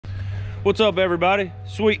What's up, everybody?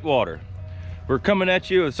 Sweetwater. We're coming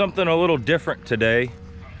at you with something a little different today.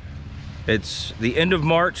 It's the end of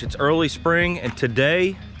March, it's early spring, and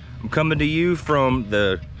today I'm coming to you from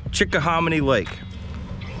the Chickahominy Lake.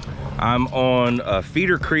 I'm on a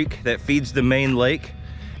feeder creek that feeds the main lake,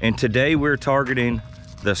 and today we're targeting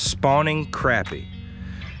the spawning crappie.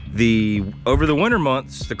 Over the winter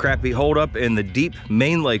months, the crappie hold up in the deep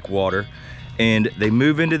main lake water, and they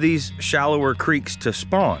move into these shallower creeks to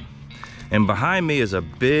spawn. And behind me is a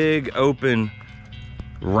big open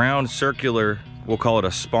round circular, we'll call it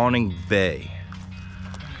a spawning bay.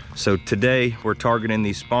 So today we're targeting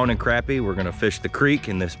these spawning crappie. We're gonna fish the creek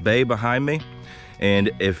in this bay behind me. And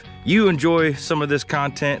if you enjoy some of this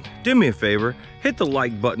content, do me a favor, hit the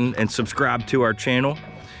like button and subscribe to our channel.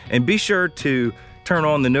 And be sure to turn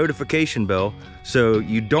on the notification bell so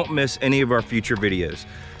you don't miss any of our future videos.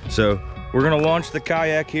 So we're gonna launch the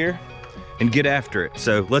kayak here and get after it.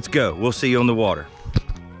 So let's go, we'll see you on the water.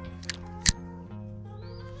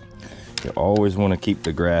 You always wanna keep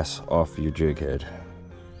the grass off your jig head.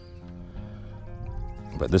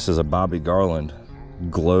 But this is a Bobby Garland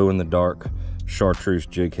glow in the dark chartreuse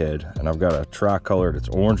jig head. And I've got a tricolored, it's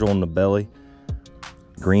orange on the belly,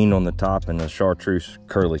 green on the top, and a chartreuse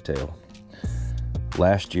curly tail.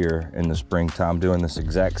 Last year in the springtime, doing this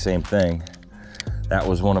exact same thing, that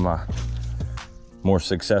was one of my more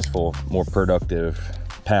successful, more productive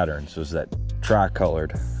patterns, was that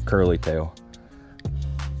tricolored curly tail.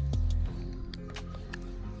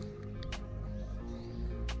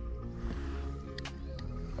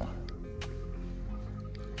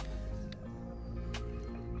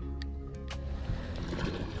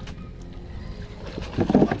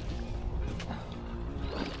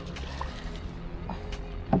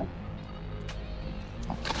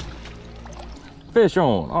 Fish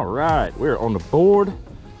on. All right, we're on the board.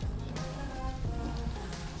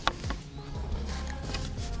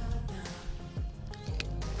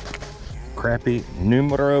 Crappie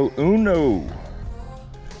numero uno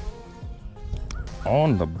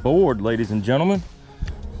on the board, ladies and gentlemen.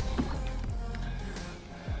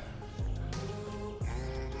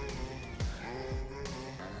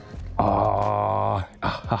 All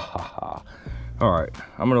right,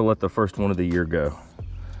 I'm gonna let the first one of the year go.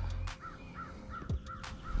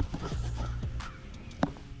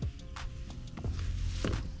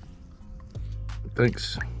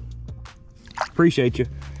 Thanks. Appreciate you.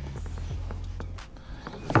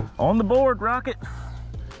 On the board, Rocket.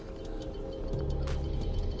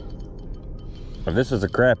 If this is a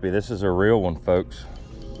crappie, this is a real one, folks.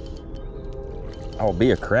 Oh,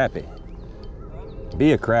 be a crappie.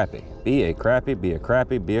 Be a crappie. Be a crappie, be a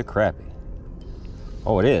crappie, be a crappie.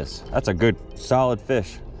 Oh, it is. That's a good, solid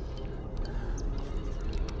fish.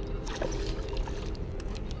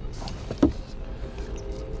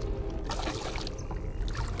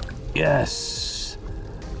 Yes.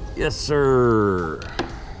 Yes, sir.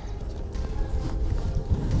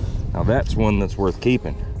 Now that's one that's worth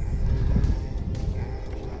keeping.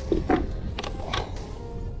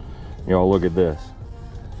 Y'all look at this.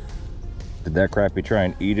 Did that crappie try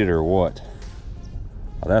and eat it or what?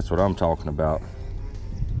 Well, that's what I'm talking about.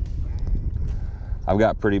 I've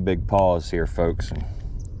got pretty big paws here, folks. And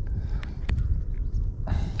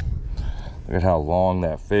look at how long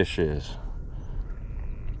that fish is.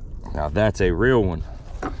 Now that's a real one.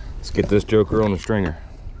 Let's get this joker on the stringer.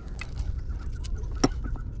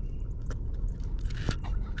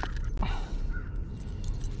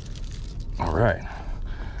 All right,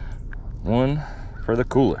 one for the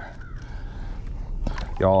cooler.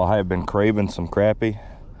 Y'all, I have been craving some crappie.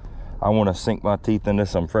 I want to sink my teeth into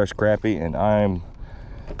some fresh crappie, and I'm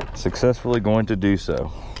successfully going to do so.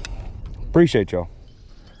 Appreciate y'all.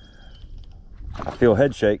 I feel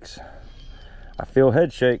head shakes. I feel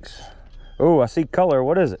head shakes. Oh, I see color.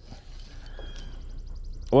 What is it?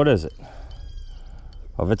 What is it?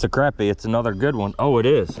 Oh, if it's a crappie, it's another good one. Oh, it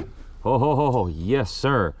is. Oh, ho, ho, ho. Yes,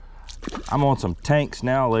 sir. I'm on some tanks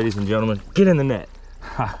now, ladies and gentlemen. Get in the net.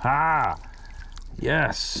 Ha ha.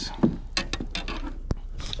 Yes.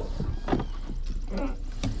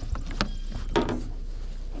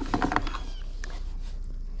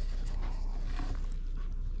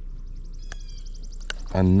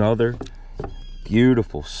 Another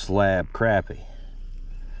beautiful slab crappie.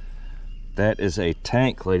 That is a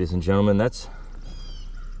tank, ladies and gentlemen. That's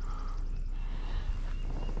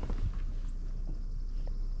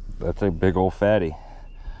a big old fatty.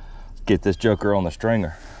 Let's get this joker on the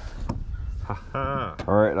stringer. All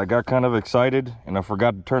right, I got kind of excited and I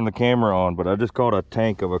forgot to turn the camera on, but I just caught a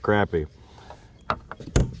tank of a crappie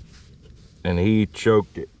and he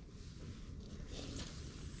choked it.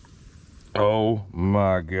 Oh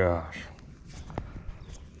my gosh.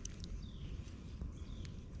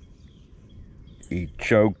 He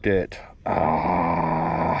choked it.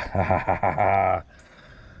 Ah,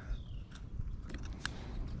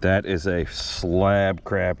 that is a slab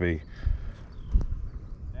crappie.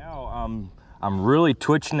 Now I'm really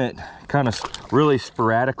twitching it, kind of really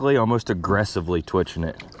sporadically, almost aggressively twitching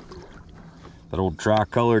it. That old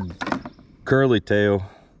tri-colored curly tail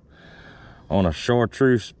on a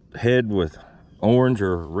chartreuse head with orange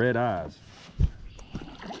or red eyes.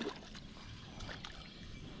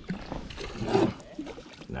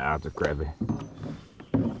 Nah, it's a crappie.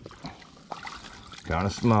 Kind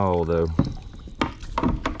of small though,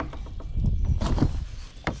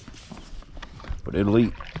 but it'll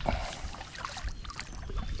eat.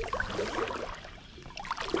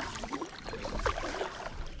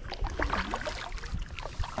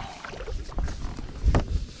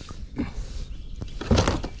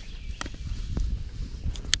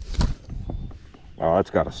 Oh, it's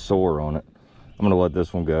got a sore on it. I'm gonna let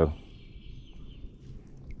this one go.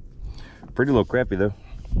 Pretty little crappie though.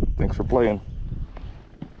 Thanks for playing.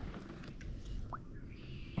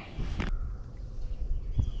 I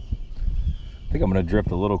think I'm gonna drift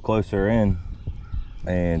a little closer in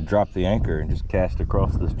and drop the anchor and just cast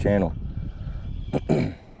across this channel.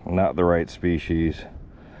 Not the right species.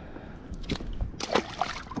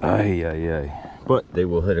 Ay, ay, ay. But they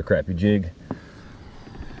will hit a crappie jig.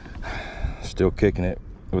 Still kicking it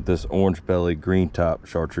with this orange belly, green top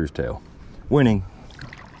chartreuse tail. Winning.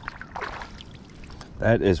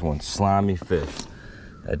 That is one slimy fish.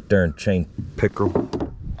 That darn chain pickerel.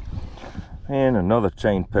 And another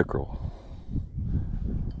chain pickerel.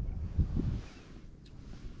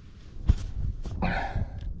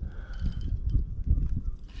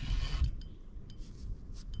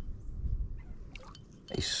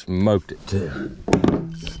 He smoked it too.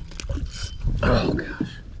 Oh gosh.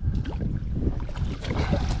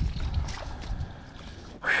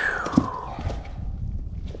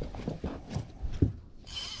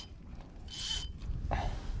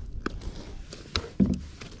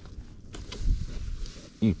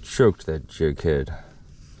 You choked that jig head.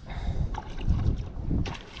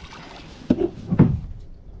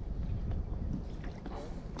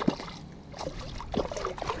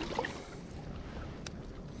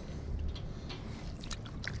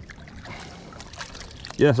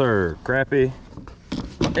 Yes, sir. Crappie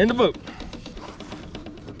in the boat.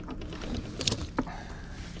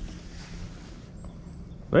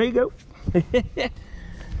 There you go.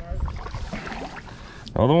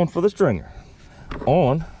 Another one for the stringer.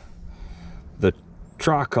 On the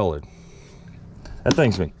tri-colored. That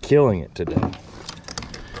thing's been killing it today.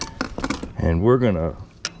 And we're gonna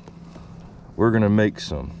make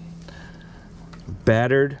some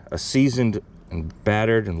seasoned and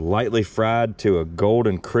battered and lightly fried to a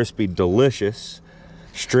golden crispy delicious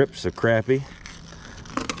strips of crappie,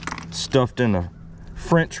 stuffed in a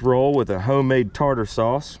French roll with a homemade tartar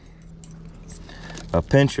sauce, a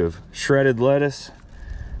pinch of shredded lettuce,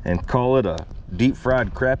 and call it a deep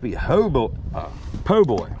fried crappie po'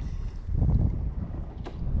 boy.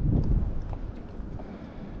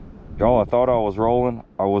 Y'all, I thought I was rolling.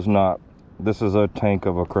 I was not. This is a tank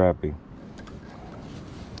of a crappie.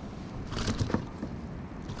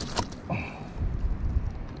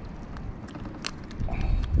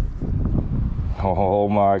 Oh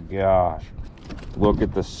my gosh. Look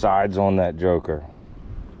at the sides on that joker.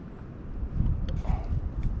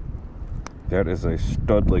 That is a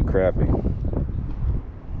studly crappie.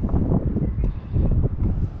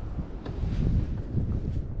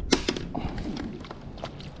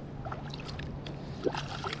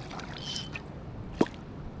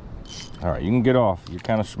 All right, you can get off. You're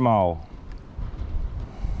kind of small.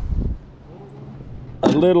 A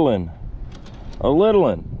little one.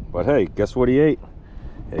 But hey, guess what he ate?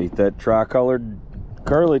 He ate that tri-colored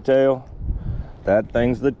curly tail. That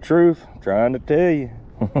thing's the truth. I'm trying to tell you.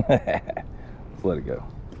 Let's let it go.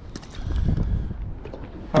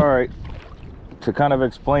 All right, to kind of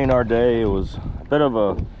explain our day, it was a bit of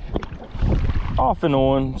a off and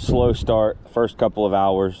on slow start first couple of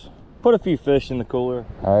hours. Put a few fish in the cooler.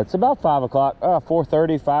 It's about 5 o'clock,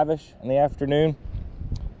 4:30, 5ish in the afternoon.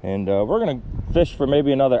 And we're gonna fish for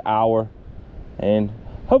maybe another hour and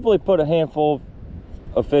hopefully put a handful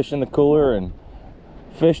of fish in the cooler and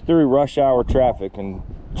fish through rush hour traffic and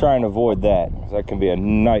try and avoid that. That can be a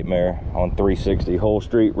nightmare on 360 Whole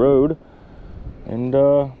Street Road. And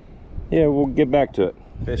yeah, we'll get back to it.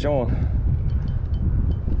 Fish on.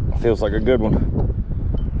 Feels like a good one.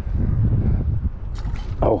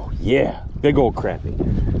 Oh yeah, big old crappie.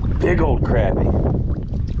 Big old crappie.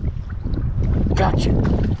 Gotcha.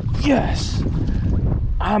 Yes.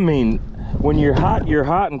 I mean, when you're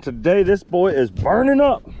hot, and today this boy is burning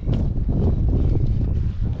up.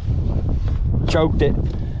 Choked it.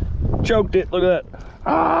 Choked it. Look at that.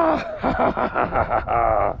 Ah!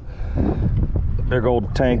 Big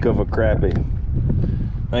old tank of a crappie.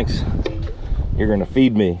 Thanks. You're gonna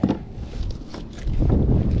feed me.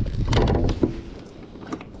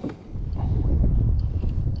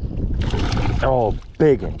 Oh,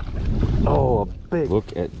 big one. Oh, big.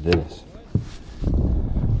 Look at this.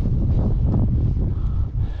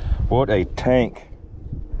 What a tank.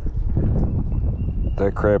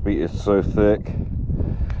 That crappie is so thick.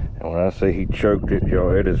 And when I say he choked it,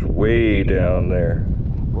 y'all, it is way down there.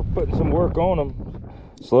 We're putting some work on him.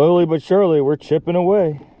 Slowly but surely, we're chipping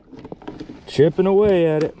away. Chipping away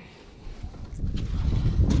at it.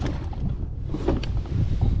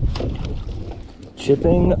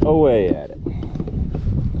 Chipping away at it.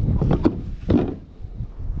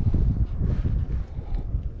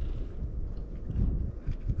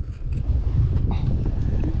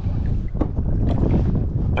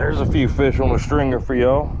 There's a few fish on the stringer for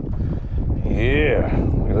y'all. Yeah,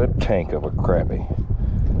 look at that tank of a crappie.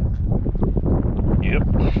 Yep.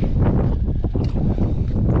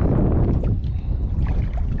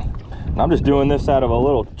 I'm just doing this out of a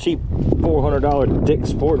little cheap $400 Dick's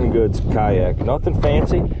Sporting Goods kayak. Nothing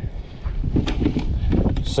fancy.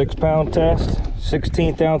 6-pound test,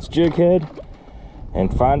 16th ounce jig head,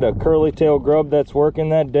 and find a curly tail grub that's working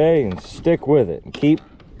that day and stick with it and keep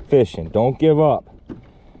fishing. Don't give up.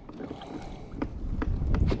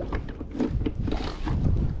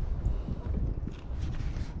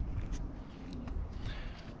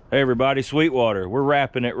 Hey everybody, Sweetwater. We're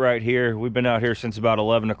wrapping it right here. We've been out here since about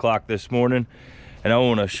 11 o'clock this morning, and I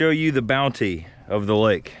want to show you the bounty of the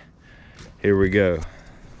lake. Here we go.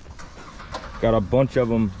 Got a bunch of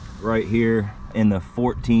them right here in the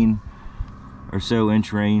 14 or so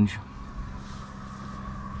inch range.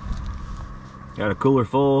 Got a cooler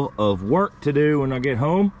full of work to do when I get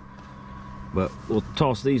home, but we'll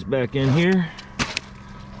toss these back in here.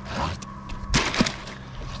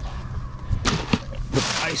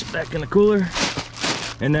 Ice back in the cooler,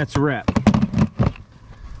 and that's a wrap.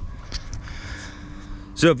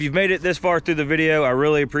 So if you've made it this far through the video, I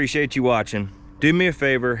really appreciate you watching. Do me a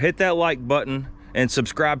favor, hit that like button and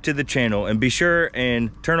subscribe to the channel, and be sure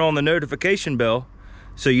and turn on the notification bell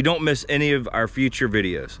so you don't miss any of our future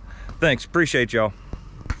videos. Thanks, appreciate y'all.